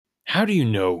How do you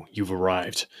know you've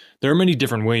arrived? There are many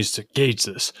different ways to gauge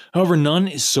this. However, none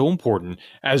is so important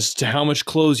as to how much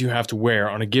clothes you have to wear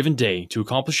on a given day to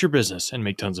accomplish your business and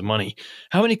make tons of money.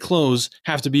 How many clothes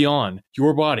have to be on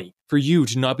your body for you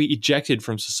to not be ejected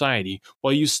from society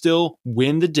while you still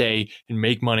win the day and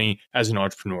make money as an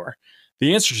entrepreneur?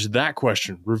 The answer to that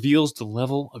question reveals the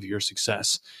level of your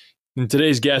success. And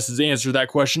today's guest has answered that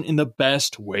question in the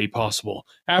best way possible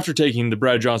after taking the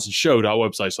Brad Johnson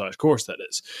Show.website/course, that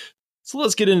is. So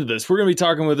let's get into this. We're going to be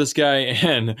talking with this guy,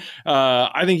 and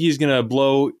I think he's going to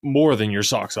blow more than your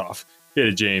socks off. Hit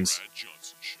it, James. Brad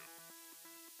Johnson Show.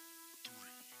 3,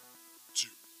 2,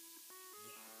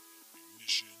 1.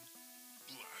 Ignition.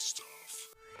 Blast off.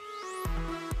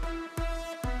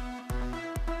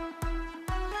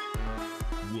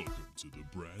 Welcome to the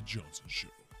Brad Johnson Show.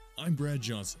 I'm Brad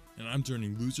Johnson, and I'm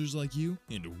turning losers like you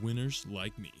into winners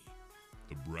like me.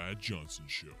 The Brad Johnson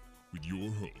Show with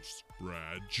your host,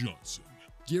 Brad Johnson.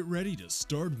 Get ready to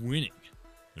start winning.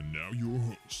 And now your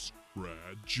host,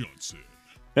 Brad Johnson.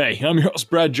 Hey, I'm your host,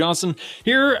 Brad Johnson.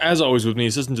 Here, as always, with me,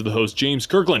 assistant to the host, James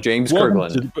Kirkland.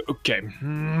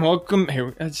 Welcome.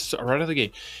 Here, that's right out of the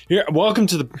gate. Here, welcome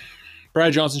to the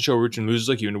Brad Johnson Show, rich and losers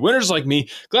like you and winners like me.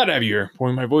 Glad to have you here,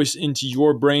 pouring my voice into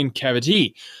your brain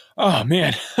cavity. Oh,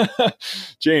 man.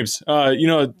 James,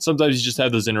 sometimes you just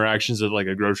have those interactions at like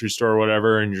a grocery store or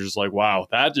whatever, and you're just like, wow,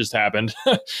 that just happened.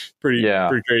 pretty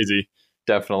crazy.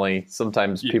 Definitely.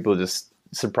 Sometimes people just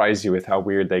surprise you with how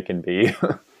weird they can be.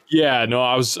 Yeah, no,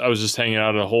 I was just hanging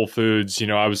out at Whole Foods.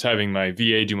 I was having my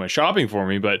VA do my shopping for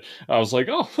me, but I was like,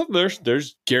 oh,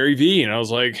 there's Gary V, and I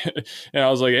was like,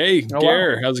 hey,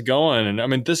 Gary, how's it going? And I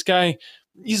mean, this guy,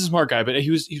 he's a smart guy, but he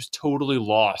was totally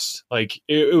lost. Like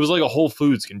it was like a Whole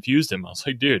Foods confused him. I was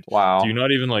like, dude, wow, do you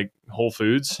not even like Whole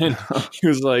Foods? And he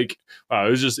was like, wow,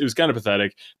 it was kind of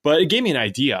pathetic, but it gave me an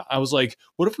idea. I was like,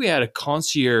 what if we had a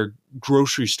concierge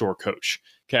grocery store coach?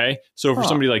 Okay. So for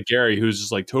somebody like Gary, who's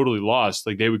just like totally lost,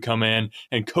 like they would come in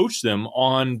and coach them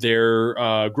on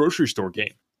their grocery store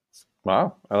game.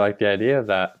 Wow. I like the idea of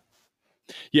that.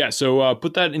 Yeah. So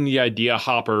put that in the idea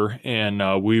hopper, and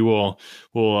we'll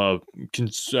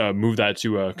move that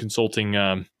to a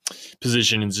consulting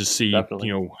position and just see,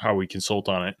 how we consult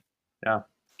on it. Yeah.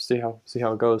 See how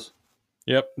it goes.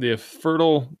 Yep, the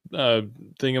fertile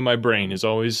thing in my brain is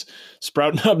always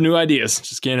sprouting up new ideas.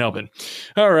 Just can't help it.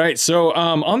 All right, so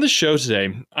on the show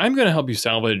today, I'm going to help you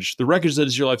salvage the wreckage that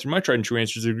is your life through my tried and true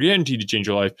answers that are guaranteed to change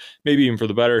your life, maybe even for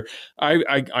the better.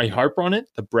 I harp on it,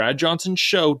 the Brad Johnson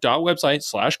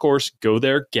Show.website/course. Go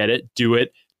there, get it, do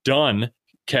it, done.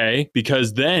 Okay,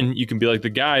 because then you can be like the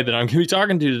guy that I'm going to be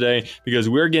talking to today, because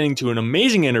we're getting to an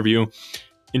amazing interview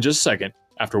in just a second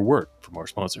after a word from our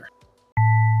sponsor.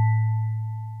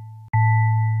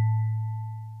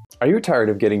 Are you tired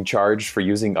of getting charged for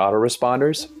using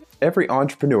autoresponders? Every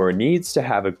entrepreneur needs to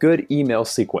have a good email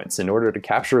sequence in order to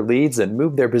capture leads and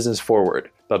move their business forward.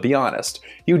 But be honest,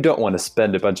 you don't want to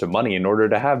spend a bunch of money in order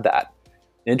to have that.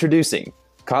 Introducing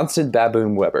Constant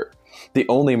Baboon Weber, the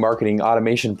only marketing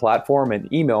automation platform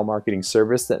and email marketing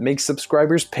service that makes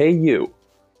subscribers pay you.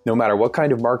 No matter what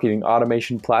kind of marketing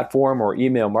automation platform or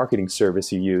email marketing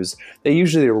service you use, they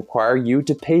usually require you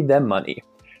to pay them money.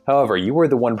 However, you are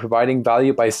the one providing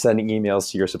value by sending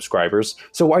emails to your subscribers,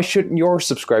 so why shouldn't your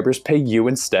subscribers pay you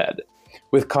instead?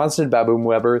 With Constant Baboon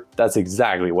Weber, that's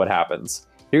exactly what happens.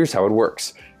 Here's how it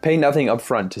works. Pay nothing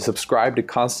upfront to subscribe to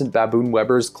Constant Baboon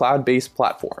Weber's cloud-based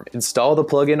platform. Install the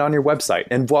plugin on your website,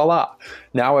 and voila!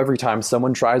 Now every time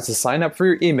someone tries to sign up for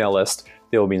your email list,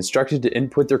 they will be instructed to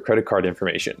input their credit card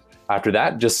information. After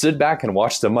that, just sit back and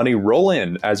watch the money roll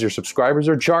in as your subscribers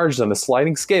are charged on a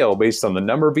sliding scale based on the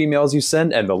number of emails you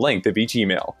send and the length of each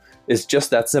email. It's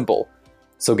just that simple.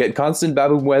 So get Constant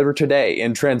Baboon Weber today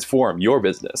and transform your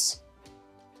business.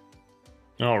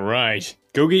 All right.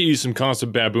 Go get you some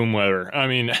Constant Baboon Weber. I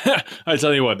mean, I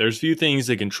tell you what, there's few things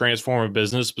that can transform a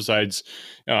business besides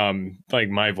like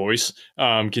my voice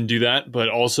can do that, but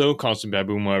also Constant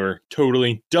Baboon Weber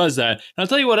totally does that. And I'll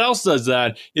tell you what else does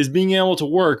that is being able to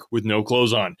work with no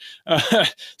clothes on.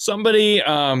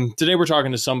 Today we're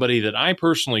talking to somebody that I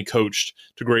personally coached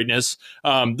to greatness.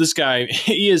 This guy,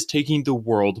 he is taking the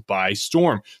world by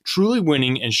storm, truly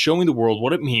winning and showing the world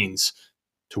what it means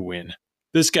to win.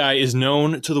 This guy is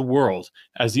known to the world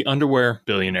as the underwear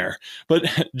billionaire, but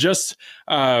I just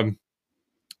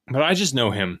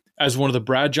know him as one of the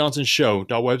Brad Johnson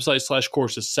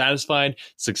Show.website/courses satisfied,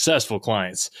 successful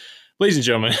clients. Ladies and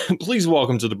gentlemen, please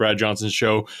welcome to the Brad Johnson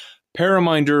Show,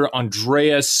 Paraminder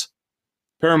Andreas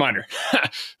Paraminder.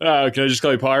 Can I just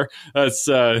call you Par? That's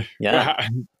yeah.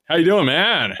 How you doing,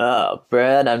 man?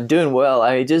 Brad, I'm doing well.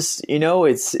 I just,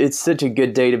 it's such a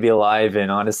good day to be alive,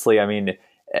 and honestly, I mean,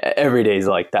 every day is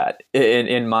like that.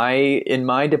 In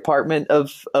my department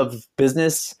of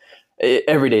business,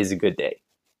 every day is a good day.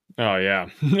 Oh yeah,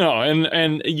 no,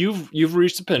 and you've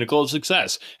reached the pinnacle of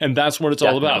success, and that's what it's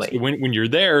all about. Definitely. When you're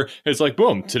there, it's like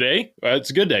boom, today it's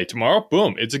a good day. Tomorrow,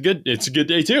 boom, it's a good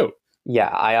day too. Yeah,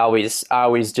 I always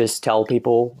just tell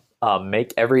people,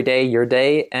 make every day your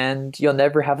day, and you'll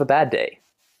never have a bad day.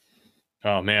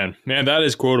 Oh man, that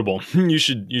is quotable. You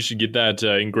should get that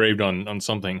engraved on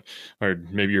something, or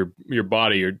maybe your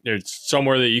body, or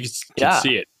somewhere that you can Yeah,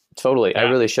 see it. totally. I Yeah.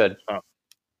 really should.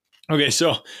 Okay,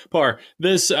 so Par,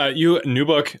 this you new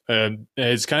book,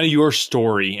 it's kind of your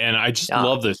story, and I just Yeah.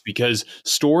 love this because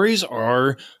stories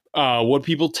are what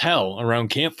people tell around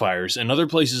campfires and other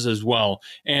places as well.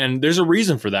 And there's a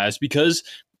reason for that. It's because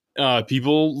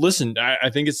people listen. I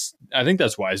think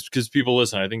that's why. It's because people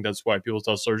listen. I think that's why people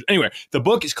tell stories. Anyway, the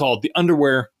book is called The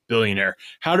Underwear Billionaire: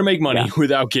 How to Make Money Yeah.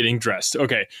 Without Getting Dressed.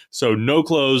 Okay, so no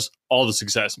clothes, all the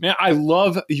success. Man, I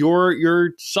love your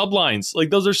sublines. Like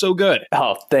those are so good.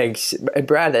 Oh, thanks,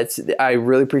 Brad. I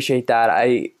really appreciate that.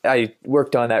 I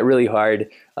worked on that really hard,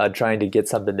 trying to get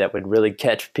something that would really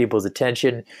catch people's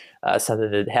attention,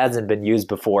 something that hasn't been used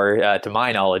before, to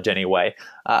my knowledge, anyway,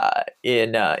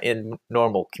 in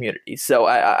normal communities. So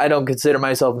I don't consider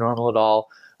myself normal at all,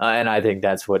 and I think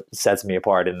that's what sets me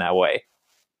apart in that way.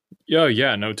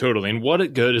 Yeah, no, totally. And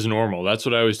what good is normal? That's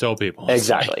what I always tell people. It's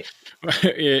like, Exactly.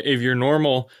 if you're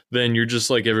normal, then you're just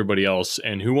like everybody else.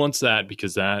 And who wants that?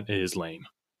 Because that is lame.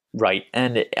 Right.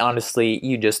 And honestly,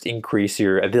 you just increase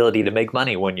your ability to make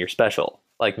money when you're special,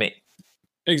 like me.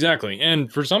 Exactly.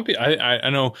 And for some people, I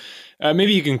know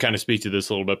maybe you can kind of speak to this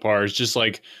a little bit, Par. It's just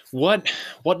like what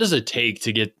does it take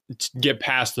to get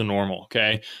past the normal?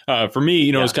 Okay. For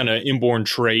me, Yeah. it's kind of inborn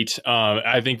trait.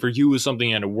 I think for you it was something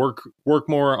you had to work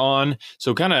more on.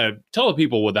 So kind of tell the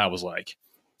people what that was like.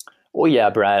 Well,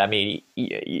 yeah, Brad. I mean,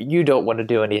 you don't want to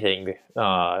do anything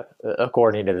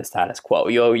according to the status quo.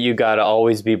 You got to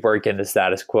always be breaking the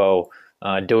status quo,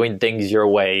 doing things your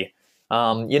way.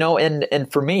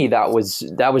 And for me, that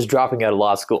was dropping out of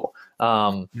law school.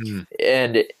 Mm.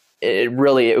 And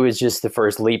it was just the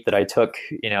first leap that I took.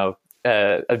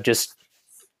 Of just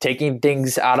taking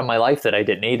things out of my life that I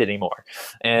didn't need anymore.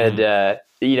 And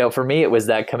for me, it was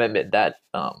that commitment, that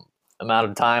amount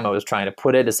of time I was trying to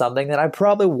put into something that I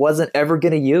probably wasn't ever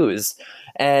going to use.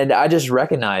 And I just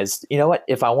recognized, you know what,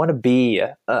 if I want to be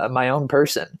my own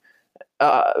person,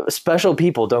 special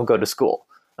people don't go to school.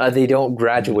 They don't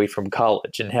graduate from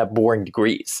college and have boring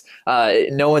degrees.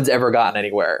 No one's ever gotten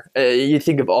anywhere. You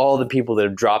think of all the people that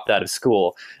have dropped out of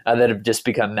school, that have just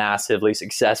become massively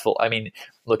successful. I mean,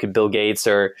 look at Bill Gates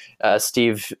or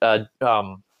Steve. What's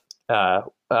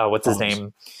his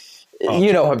name? Hobbs.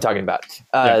 You know who I'm talking about.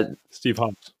 Steve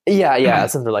Hobbs. Yeah,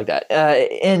 something like that.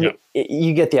 And Yeah.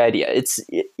 you get the idea.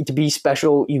 To be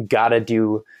special, you gotta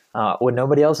do what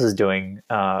nobody else is doing,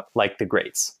 like the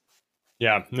greats.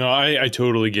 Yeah, no, I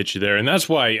totally get you there. And that's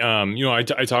why,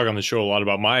 I talk on the show a lot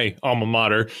about my alma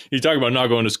mater. You talk about not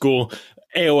going to school.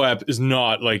 AOEP is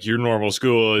not like your normal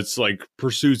school. It's like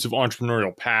pursuits of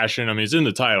entrepreneurial passion. I mean, it's in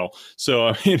the title. So,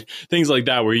 I mean, things like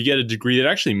that where you get a degree that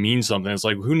actually means something. It's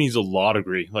like, who needs a law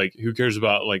degree? Like, who cares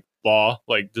about like law?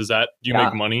 Like, do you Yeah.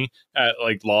 make money at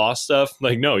like law stuff?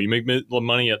 Like, no, you make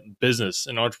money at business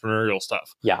and entrepreneurial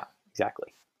stuff. Yeah,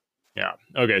 exactly. Yeah.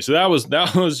 Okay. So that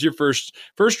was your first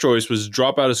choice, was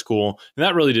drop out of school, and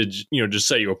that really did just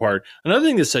set you apart. Another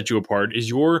thing that set you apart is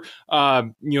your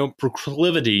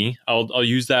proclivity. I'll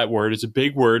use that word. It's a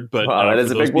big word, but Wow, that is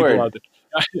for a those big people word. out there-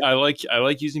 I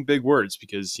like using big words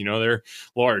because they're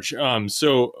large.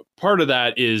 So part of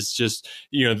that is just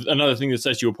another thing that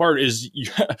sets you apart is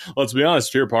let's be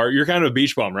honest here, Part. You're kind of a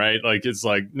beach bum, right? Like it's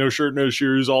like no shirt, no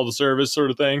shoes, all the service sort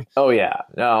of thing. Oh yeah,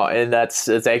 no, and that's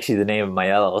actually the name of my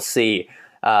LLC.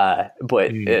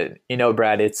 But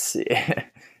Brad, it's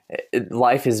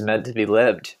life is meant to be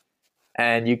lived,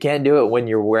 and you can't do it when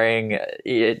you're wearing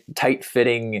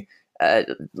tight-fitting,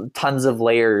 tons of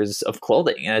layers of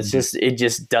clothing, and it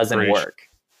just doesn't Preach. work.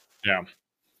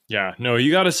 Yeah, no,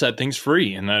 you got to set things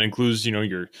free, and that includes,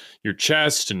 your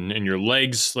chest and your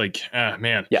legs. Like,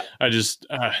 man, Yeah. I just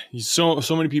so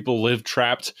many people live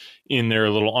trapped in their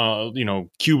little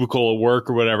cubicle at work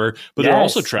or whatever, but they're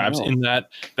also Yes, I trapped know. in that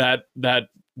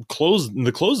clothes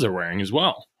they're wearing as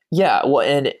well. Yeah, well,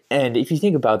 and if you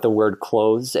think about the word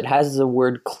closed, it has the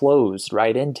word closed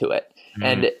right into it.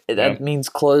 And that means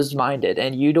closed-minded,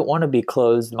 and you don't want to be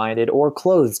closed-minded or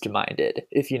closed-minded,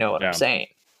 if you know what Yeah. I'm saying.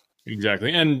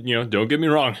 Exactly. And, don't get me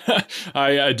wrong.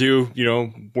 I do,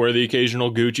 wear the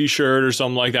occasional Gucci shirt or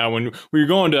something like that when you're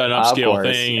going to an Of upscale course,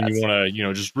 thing and you yes. want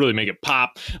to, just really make it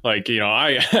pop. Like,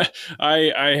 I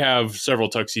have several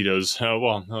tuxedos.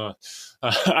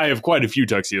 I have quite a few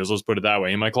tuxedos, let's put it that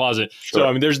way, in my closet. So, I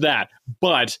Sure. mean, there's that.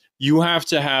 But you have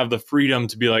to have the freedom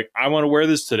to be like, I want to wear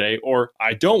this today, or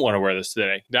I don't want to wear this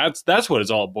today. That's what it's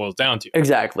all boils down to.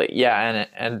 Exactly. Yeah,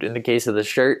 and in the case of the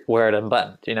shirt, wear it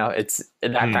unbuttoned. It's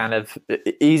that Mm. kind of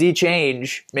easy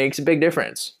change makes a big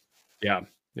difference. Yeah,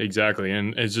 exactly.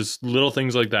 And it's just little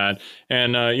things like that.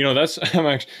 And, that's,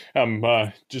 I'm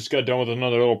just got done with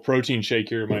another little protein shake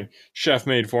here my chef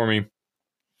made for me.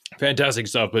 Fantastic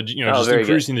stuff. But, Oh, just very good.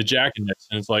 increasing the jacketness.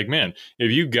 And it's like, man,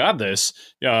 if you got this,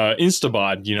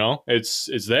 Instabot,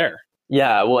 it's there.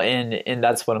 Yeah, well, and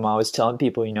that's what I'm always telling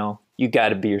people. You got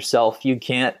to be yourself. You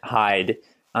can't hide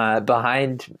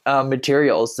behind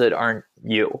materials that aren't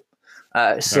you.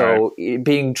 All right. So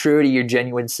being true to your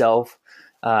genuine self,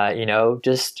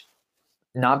 just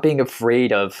not being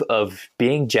afraid of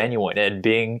being genuine and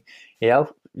being,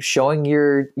 showing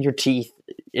your teeth,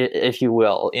 if you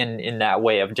will, in that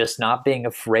way of just not being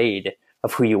afraid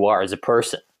of who you are as a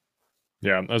person.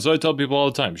 Yeah, as I tell people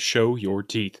all the time, show your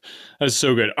teeth. That's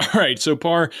so good. All right, so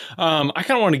Par, I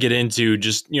kind of want to get into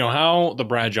just how the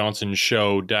Brad Johnson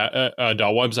Show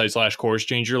website/course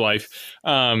changed your life.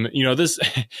 This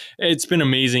it's been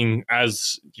amazing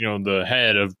as the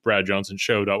head of Brad Johnson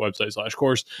Show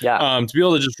website/course. Yeah. To be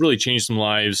able to just really change some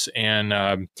lives, and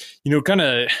kind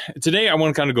of today I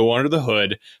want to kind of go under the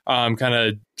hood, kind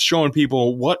of showing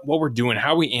people what we're doing,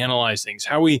 how we analyze things,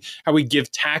 how we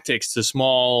give tactics to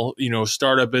small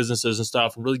startup businesses and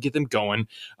stuff, and really get them going.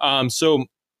 So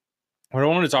what I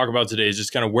want to talk about today is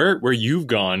just kind of where you've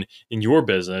gone in your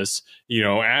business,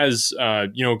 as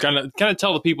kind of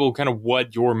tell the people kind of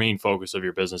what your main focus of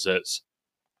your business is.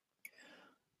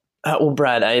 Well,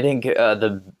 Brad, I think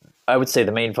I would say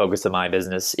the main focus of my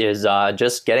business is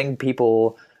just getting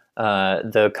people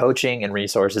the coaching and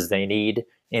resources they need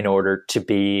in order to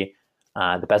be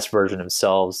the best version of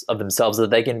themselves that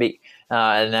they can be,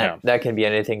 and that can be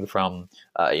anything from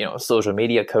social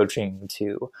media coaching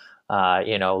to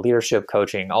leadership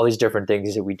coaching, all these different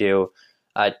things that we do,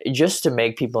 just to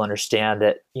make people understand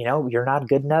that you're not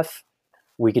good enough.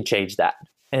 We could change that,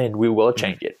 and we will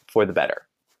change it for the better.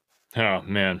 Oh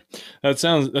man, that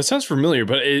sounds familiar,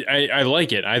 but I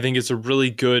like it. I think it's a really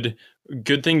good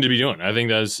thing to be doing. I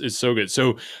think it's so good.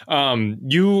 So,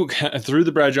 you through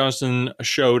the Brad Johnson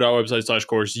Show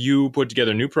website/course, you put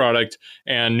together a new product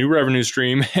and new revenue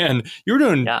stream, and you were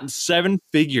doing Yeah. 7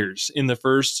 figures in the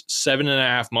first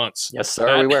 7.5 months. Yes,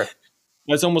 sir. We were.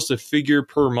 That's almost a figure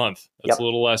per month. That's Yep. a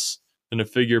little less than a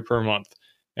figure per month.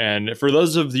 And for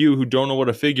those of you who don't know what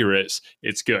a figure is,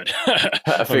 it's good.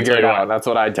 Figure it out. That's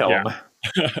what I tell Yeah. them.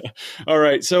 All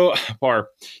right. So, Par,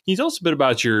 can you tell us a bit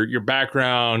about your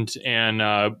background and,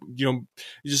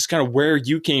 just kind of where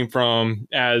you came from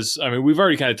we've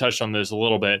already kind of touched on this a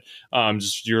little bit,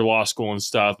 just your law school and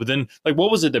stuff, but then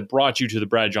what was it that brought you to the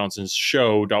Brad Johnson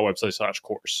Show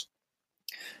website/course?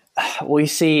 Well, you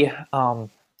see,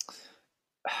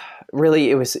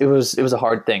 really, it was a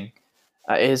hard thing.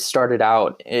 It started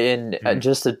out in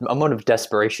just a moment of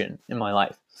desperation in my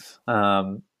life.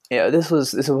 This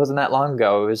wasn't that long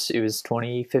ago. It was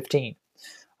 2015.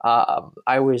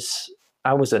 I was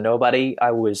a nobody.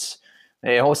 I was,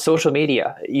 social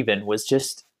media even was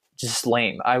just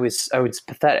lame. I was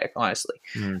pathetic, honestly.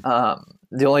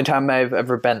 The only time I've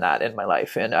ever been that in my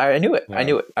life, and I knew it. Yeah. I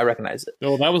knew it. I recognized it.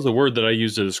 Well, that was the word that I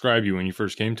used to describe you when you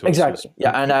first came to us. Exactly.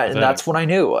 Yeah, and that's when I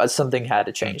knew something had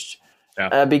to change.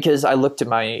 Yeah. Because I looked at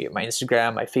my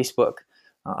Instagram, my Facebook,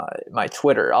 my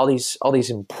Twitter, all these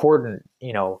important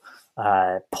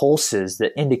pulses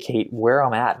that indicate where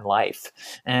I'm at in life,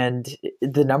 and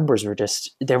the numbers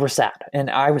they were sad, and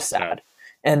I was sad,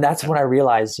 and that's when I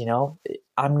realized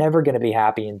I'm never going to be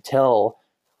happy until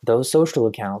those social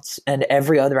accounts and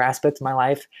every other aspect of my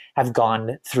life have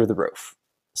gone through the roof.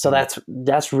 So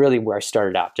that's really where I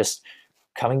started out, just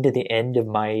coming to the end of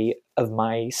my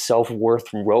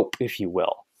self-worth rope, if you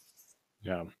will.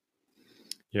 Yeah.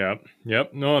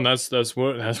 Yep. No, and that's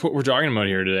what we're talking about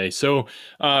here today. So,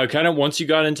 kind of once you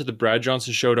got into the Brad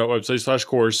Johnson Show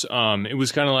website/course, it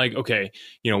was kind of like, okay,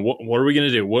 what are we going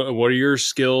to do? What are your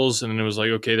skills? And then it was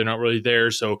like, okay, they're not really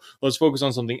there. So let's focus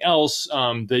on something else,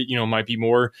 that, might be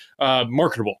more,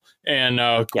 marketable. And,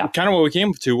 kind of what we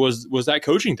came to was that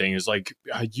coaching thing is like,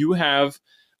 you have,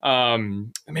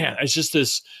 man, it's just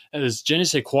this je ne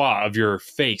sais quoi of your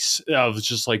face. I was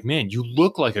just like, man, you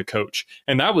look like a coach.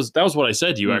 And that was what I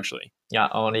said to you, actually. Yeah,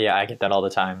 oh yeah, I get that all the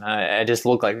time. I just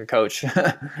look like a coach, and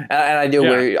Yeah.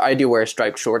 I do wear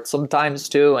striped shorts sometimes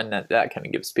too, and that kind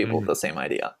of gives people Mhm. the same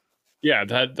idea. Yeah,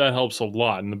 that helps a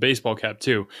lot, and the baseball cap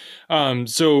too.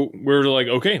 So we're like,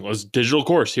 okay, let's digital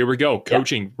course. Here we go, Yeah,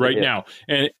 coaching yep, right yep. now.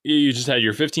 And you just had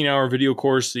your 15-hour video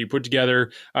course that you put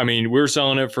together. I mean, we were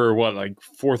selling it for what, like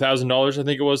 $4,000, I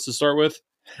think it was to start with.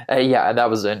 Yeah, that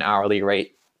was an hourly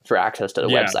rate for access to the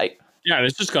Yeah, website. yeah, and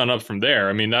it's just gone up from there.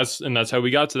 I mean, that's how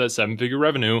we got to that 7-figure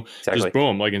revenue. Just Exactly.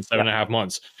 boom, like in seven Yeah, and a half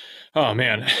months. Oh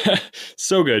man,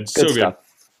 so good, good so good. stuff.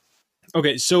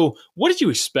 Okay, so what did you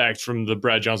expect from the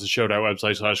Brad Johnson Show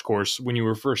website / course when you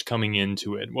were first coming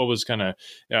into it? What was kind of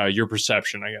your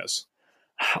perception, I guess?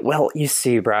 Well, you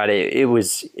see, Brad, it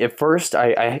was at first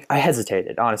I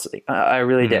hesitated, honestly. I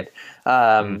really Hmm. did.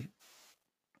 Um,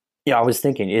 I was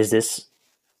thinking, is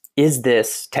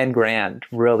this 10 grand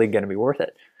really going to be worth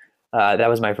it? That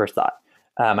was my first thought.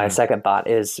 My Hmm. second thought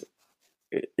is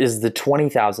the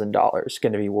 $20,000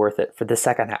 going to be worth it for the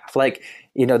second half? Like,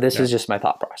 this Yeah, is just my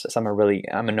thought process. I'm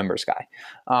a numbers guy.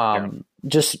 yeah,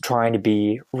 Just trying to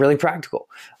be really practical.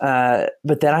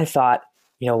 But then I thought,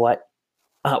 you know what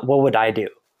would I do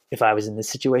if I was in this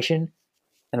situation?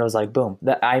 And it was like, boom,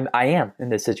 that I am in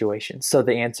this situation. So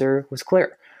the answer was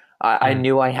clear. I hmm,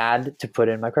 knew I had to put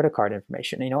in my credit card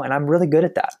information, and I'm really good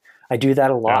at that. I do that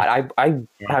a yeah. lot. I Wow,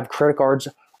 have credit cards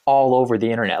all over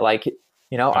the internet. Like,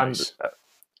 I'm nice.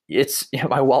 it's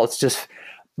my wallet's just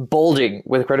bulging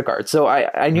with credit cards. So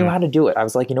I knew Hmm. how to do it. I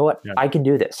was like, you know what? Yeah, I can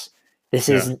do this. This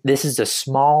yeah, is a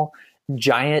small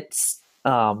giant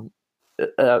um,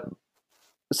 uh,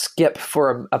 skip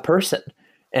for a person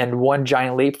and one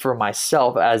giant leap for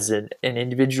myself as an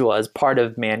individual, as part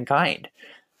of mankind.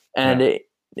 And yeah.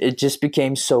 it just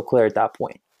became so clear at that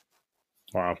point.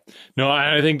 Wow. No,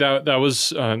 I think that was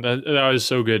that was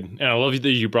so good, and I love that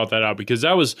you brought that up because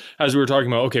that was as we were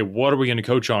talking about. Okay, what are we going to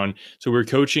coach on? So we are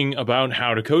coaching about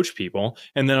how to coach people,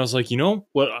 and then I was like, you know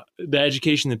what, the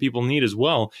education that people need as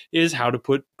well is how to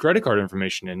put credit card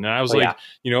information in. And I was Oh yeah,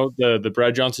 like, the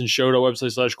Brad Johnson Show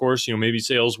website / course, maybe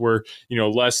sales were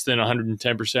less than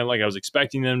 110% like I was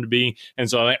expecting them to be, and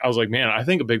so I was like, man, I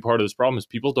think a big part of this problem is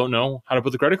people don't know how to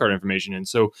put the credit card information in.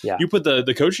 So yeah, you put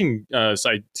the coaching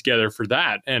site together for that,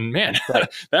 and man, right.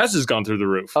 that's just gone through the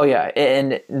roof. Oh yeah,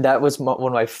 and that was one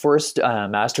of my first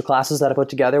master classes that I put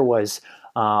together was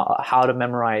how to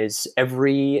memorize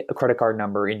every credit card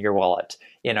number in your wallet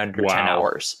in under 10 Wow.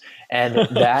 hours. And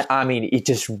that, I mean, it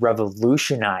just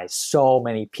revolutionized so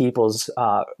many people's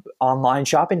online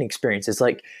shopping experiences.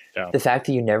 Like Yeah, the fact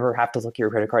that you never have to look at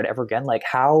your credit card ever again, like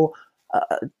how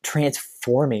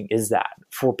transforming is that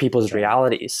for people's yeah.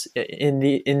 realities in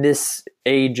this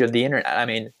age of the internet? I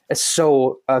mean, it's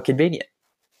so convenient.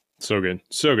 So good.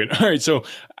 So good. All right. So,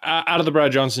 out of the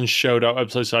Brad Johnson Show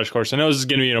website / course, I know this is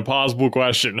going to be an impossible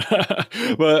question,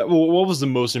 but what was the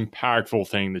most impactful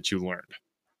thing that you learned?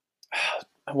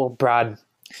 Well, Brad,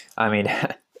 I mean,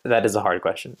 that is a hard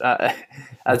question.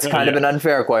 That's kind of Yeah. an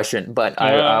unfair question, but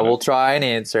I Uh, will try and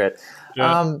answer it.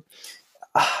 yeah. Um,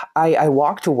 I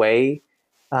walked away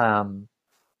um,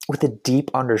 with a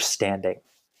deep understanding,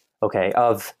 okay,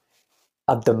 of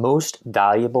the most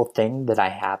valuable thing that I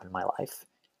have in my life.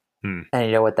 Hmm. And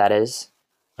you know what that is?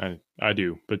 I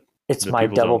do, but It's the my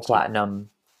people double don't. So, platinum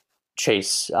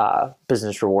Chase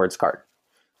business rewards card.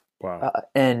 wow.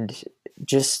 And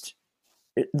just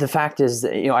the fact is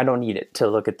that I don't need it to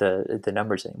look at the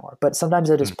numbers anymore. But sometimes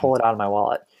I just Mhm. pull it out of my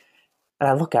wallet and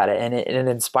I look at it, and it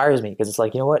inspires me because it's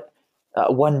like, you know what?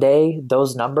 One day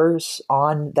those numbers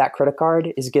on that credit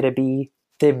card is going to be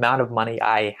the amount of money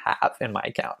I have in my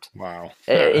account. Wow.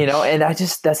 And that's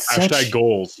Hashtag such,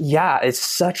 goals. yeah, it's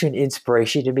such an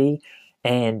inspiration to me.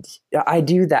 And I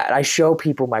do that. I show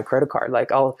people my credit card.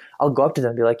 Like I'll go up to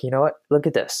them and be like, you know what? Look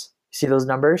at this. See those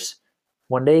numbers?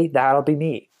 One day that'll be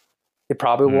me. It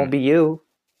probably Hmm. won't be you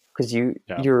because Yeah.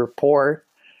 you're poor,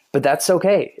 but that's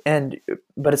okay.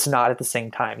 But it's not at the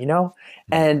same time, Hmm.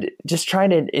 and just trying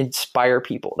to inspire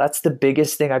people. That's the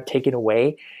biggest thing I've taken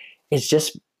away is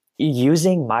just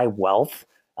using my wealth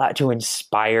to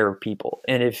inspire people.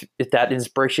 And if that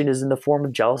inspiration is in the form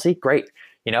of jealousy, great.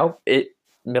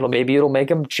 Maybe it'll make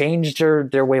them change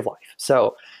their way of life.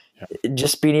 So Yeah.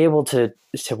 just being able to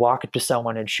walk up to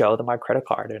someone and show them my credit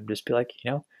card and just be like,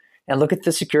 and look at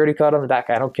the security code on the back.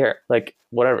 I don't care. Like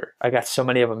whatever. I got so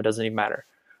many of them, it doesn't even matter.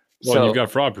 Well, and you've So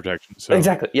got fraud protection, so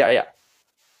exactly. Yeah, yeah.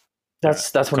 yeah,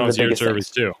 That's one of the concierge biggest service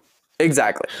things. too.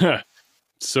 Exactly.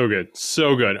 So good.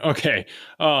 So good. Okay.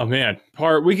 Oh man,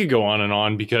 we could go on and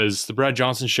on because the Brad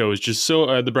Johnson Show is just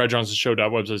so, the Brad Johnson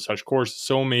Show.website/course is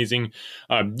so amazing.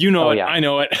 You know it. Yeah. I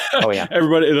know it. Oh yeah.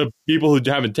 Everybody, the people who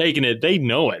haven't taken it, they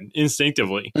know it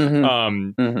instinctively.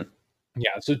 Mm-hmm.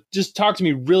 Yeah. So just talk to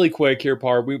me really quick here,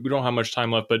 Par. We don't have much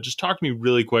time left, but just talk to me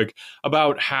really quick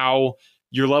about how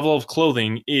your level of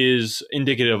clothing is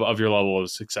indicative of your level of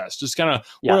success. Just kind of,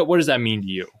 what does that mean to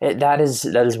you? That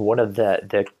is one of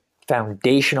the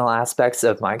foundational aspects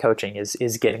of my coaching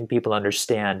is getting people to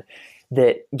understand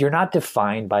that you're not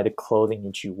defined by the clothing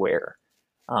that you wear.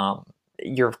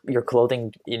 Your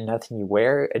clothing, nothing you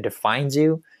wear, it defines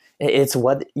you. It's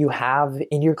what you have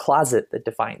in your closet that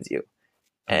defines you.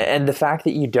 And the fact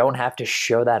that you don't have to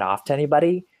show that off to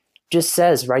anybody just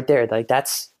says right there, like,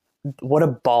 that's what a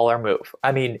baller move.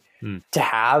 I mean, to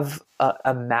have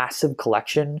a massive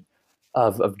collection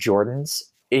of Jordans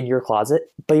in your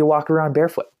closet, but you walk around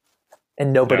barefoot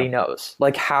and nobody knows.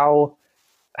 Like, how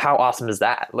awesome is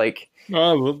that? Like,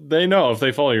 well, they know if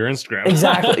they follow your Instagram.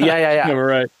 Exactly. Yeah. No,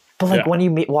 right. But like when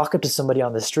you walk up to somebody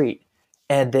on the street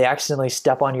and they accidentally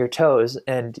step on your toes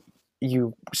and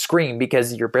you scream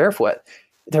because you're barefoot,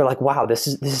 they're like, wow, this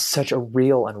is such a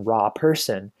real and raw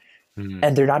person.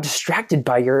 And they're not distracted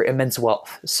by your immense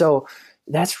wealth. So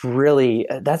that's really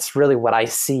what I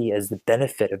see as the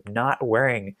benefit of not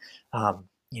wearing,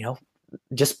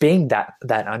 just being that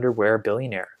underwear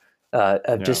billionaire,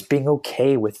 of just being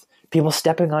okay with people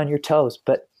stepping on your toes,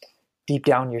 but deep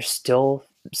down you're still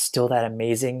that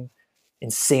amazing,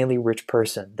 insanely rich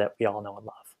person that we all know and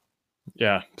love.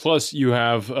 Yeah. Plus you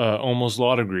have almost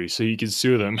law degree, so you can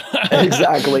sue them.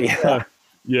 Exactly.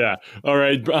 Yeah. All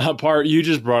right. Par, you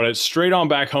just brought it straight on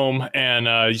back home, and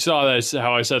you saw that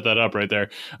how I set that up right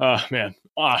there. Man,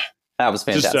 that was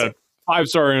fantastic. Just a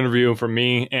 5-star interview from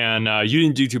me, and you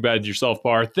didn't do too bad yourself,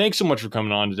 Par. Thanks so much for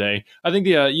coming on today. I think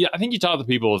I think you taught the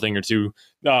people a thing or two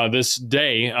this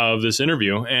day of this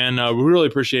interview, and we really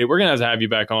appreciate it. We're gonna have you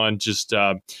back on just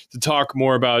to talk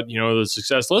more about the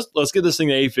success. Let's get this thing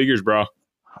to 8 figures, bro.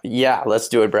 Yeah, let's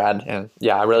do it, Brad. And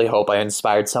yeah, I really hope I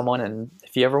inspired someone. And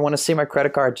if you ever want to see my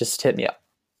credit card, just hit me up.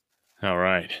 All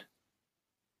right.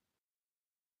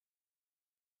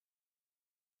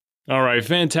 All right,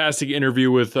 fantastic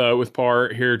interview with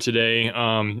Par here today.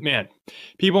 Man,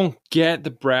 people, get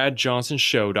the Brad Johnson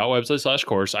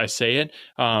Show.website/course. I say it,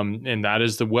 and that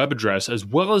is the web address as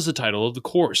well as the title of the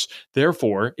course.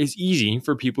 Therefore, it's easy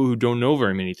for people who don't know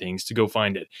very many things to go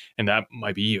find it, and that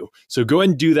might be you. So go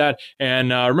ahead and do that, and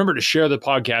remember to share the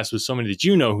podcast with somebody that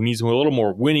you know who needs a little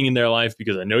more winning in their life,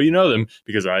 because I know you know them,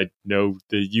 because I know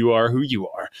that you are who you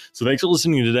are. So thanks for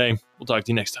listening today. We'll talk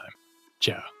to you next time.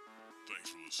 Ciao.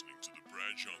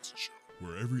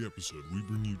 Where every episode we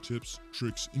bring you tips,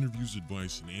 tricks, interviews,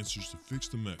 advice, and answers to fix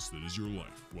the mess that is your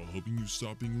life, while helping you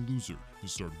stop being a loser and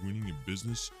start winning in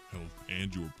business, health,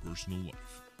 and your personal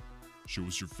life. Show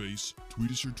us your face, tweet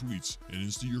us your tweets, and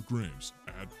Insta your grams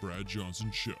at Brad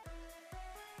Johnson Show.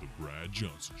 The Brad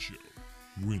Johnson Show.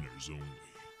 Winners only.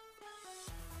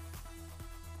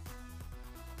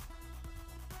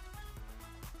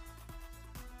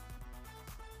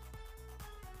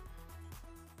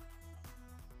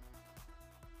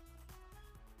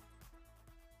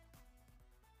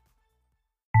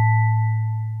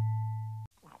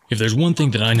 If there's one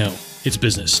thing that I know, it's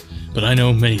business. But I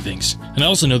know many things. And I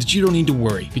also know that you don't need to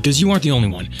worry, because you aren't the only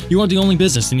one. You aren't the only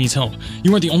business that needs help.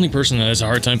 You aren't the only person that has a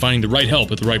hard time finding the right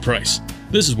help at the right price.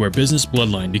 This is where Business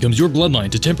Bloodline becomes your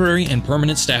bloodline to temporary and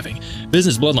permanent staffing.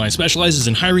 Business Bloodline specializes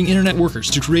in hiring internet workers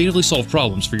to creatively solve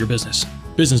problems for your business.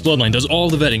 Business Bloodline does all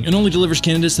the vetting and only delivers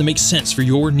candidates that make sense for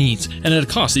your needs and at a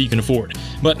cost that you can afford.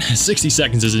 But 60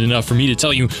 seconds isn't enough for me to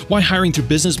tell you why hiring through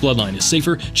Business Bloodline is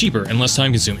safer, cheaper, and less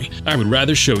time-consuming. I would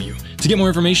rather show you. To get more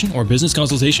information or business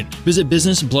consultation, visit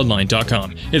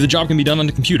businessbloodline.com. If the job can be done on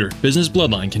the computer, Business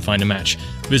Bloodline can find a match.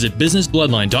 Visit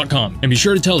businessbloodline.com and be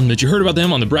sure to tell them that you heard about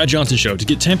them on The Brad Johnson Show to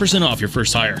get 10% off your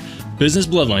first hire.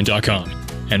 businessbloodline.com.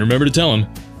 And remember to tell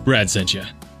them Brad sent you.